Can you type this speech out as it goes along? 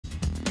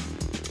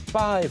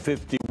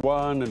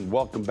5:51 and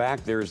welcome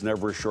back. There's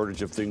never a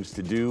shortage of things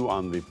to do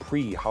on the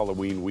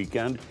pre-Halloween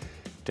weekend.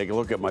 Take a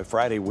look at my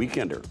Friday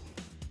Weekender.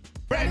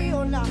 Ready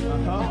or not,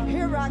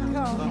 here I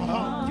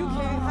come. You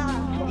can't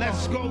hide.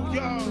 Let's go,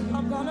 y'all.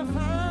 I'm gonna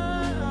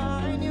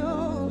find you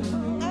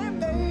and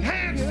make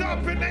Hands up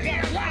in the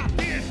air like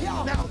this.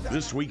 Now,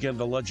 This weekend,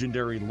 the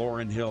legendary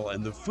Lauryn Hill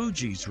and the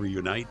Fugees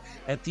reunite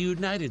at the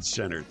United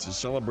Center to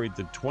celebrate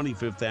the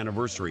 25th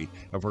anniversary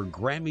of her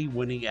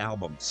Grammy-winning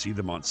album. See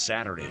them on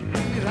Saturday.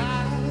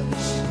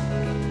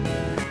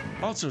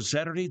 Also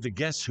Saturday, the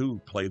Guess Who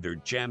play their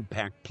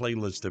jam-packed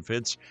playlist of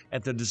hits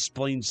at the Des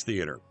Plaines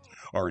Theater.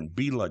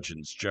 R&B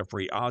legends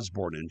Jeffrey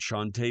Osborne and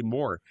Shantae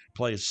Moore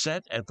play a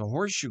set at the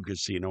Horseshoe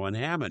Casino in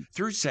Hammond.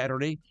 Through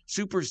Saturday,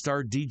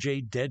 superstar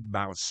DJ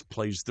Deadmau5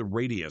 plays the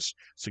Radius,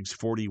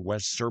 640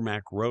 West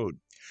Cermak Road.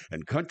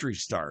 And country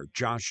star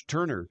Josh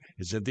Turner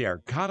is at the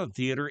Arcada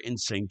Theater in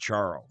St.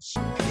 Charles.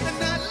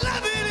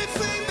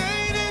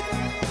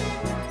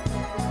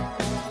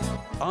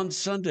 On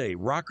Sunday,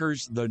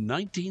 rockers The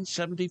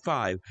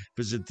 1975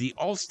 visit the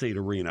Allstate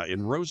Arena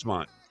in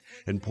Rosemont.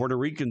 And Puerto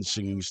Rican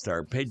singing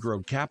star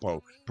Pedro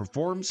Capo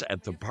performs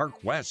at the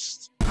Park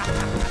West. Put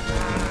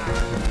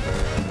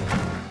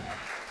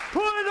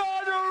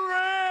on a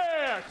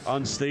red!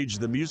 On stage,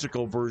 the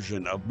musical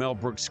version of Mel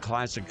Brooks'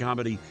 classic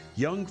comedy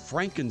Young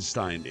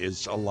Frankenstein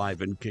is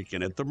alive and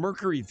kicking at the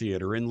Mercury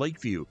Theater in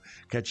Lakeview.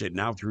 Catch it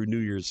now through New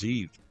Year's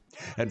Eve.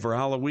 And for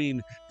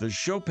Halloween, the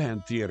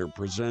Chopin Theater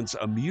presents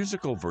a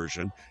musical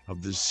version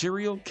of the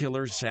serial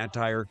killer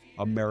satire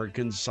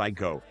American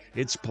Psycho.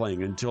 It's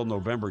playing until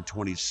November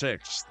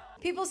 26th.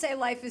 People say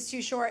life is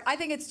too short. I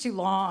think it's too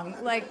long.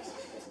 Like,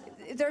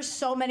 there's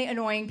so many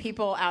annoying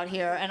people out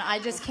here, and I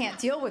just can't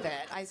deal with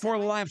it. For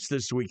laughs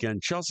this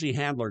weekend, Chelsea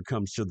Handler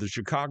comes to the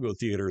Chicago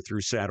Theater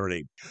through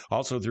Saturday.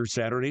 Also through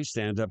Saturday,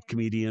 stand-up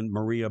comedian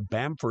Maria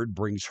Bamford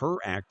brings her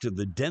act to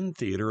the Den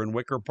Theater in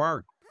Wicker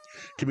Park.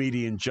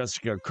 Comedian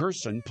Jessica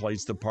Curson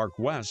plays the Park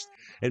West,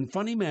 and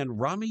funny man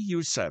Ramy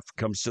Youssef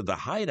comes to the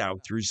Hideout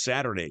through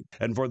Saturday.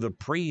 And for the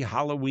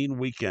pre-Halloween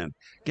weekend,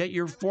 get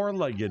your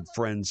four-legged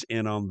friends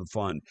in on the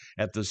fun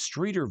at the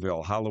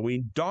Streeterville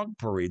Halloween Dog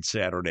Parade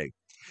Saturday.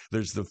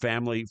 There's the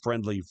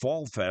family-friendly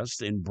Fall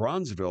Fest in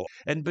Bronzeville,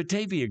 and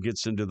Batavia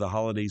gets into the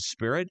holiday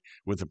spirit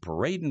with a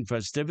parade and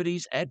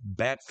festivities at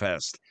Bat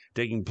Fest,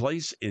 taking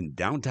place in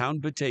downtown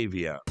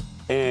Batavia.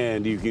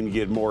 And you can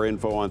get more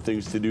info on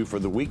things to do for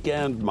the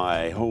weekend,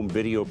 my home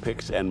video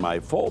pics, and my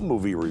full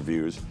movie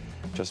reviews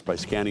just by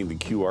scanning the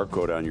QR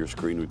code on your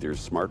screen with your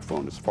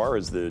smartphone. As far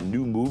as the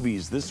new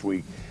movies this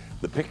week,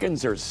 the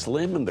pickings are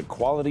slim and the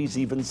quality's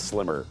even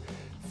slimmer.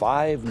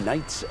 Five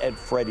Nights at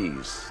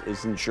Freddy's.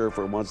 Isn't sure if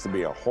it wants to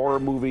be a horror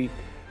movie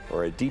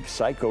or a deep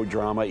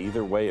psychodrama.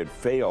 Either way, it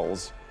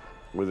fails.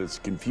 With its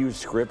confused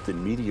script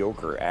and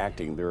mediocre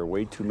acting, there are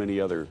way too many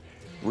other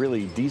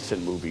really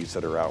decent movies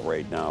that are out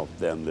right now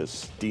than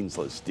this Dean's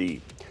List D.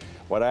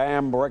 What I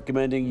am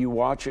recommending you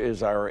watch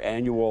is our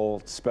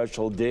annual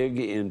special dig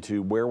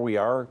into where we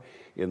are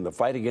in the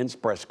fight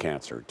against breast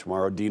cancer.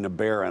 Tomorrow, Dina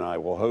Bear and I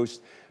will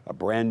host a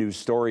brand new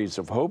Stories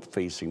of Hope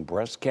Facing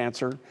Breast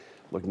Cancer,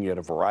 looking at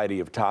a variety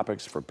of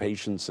topics for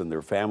patients and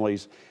their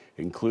families,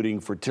 including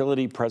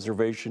fertility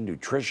preservation,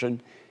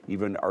 nutrition,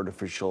 even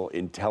artificial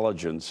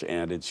intelligence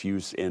and its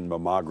use in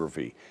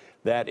mammography.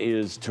 That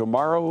is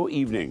tomorrow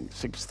evening,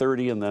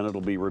 6:30, and then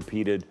it'll be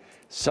repeated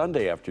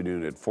Sunday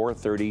afternoon at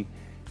 4:30. You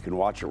can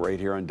watch it right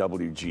here on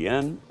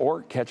WGN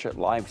or catch it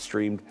live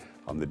streamed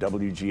on the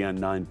WGN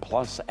 9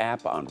 Plus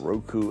app on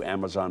Roku,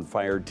 Amazon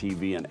Fire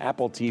TV, and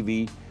Apple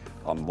TV,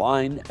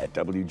 online at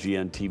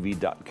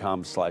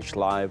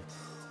WGNTV.com/live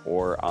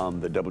or on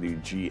the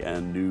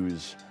WGN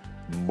News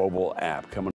mobile app. Coming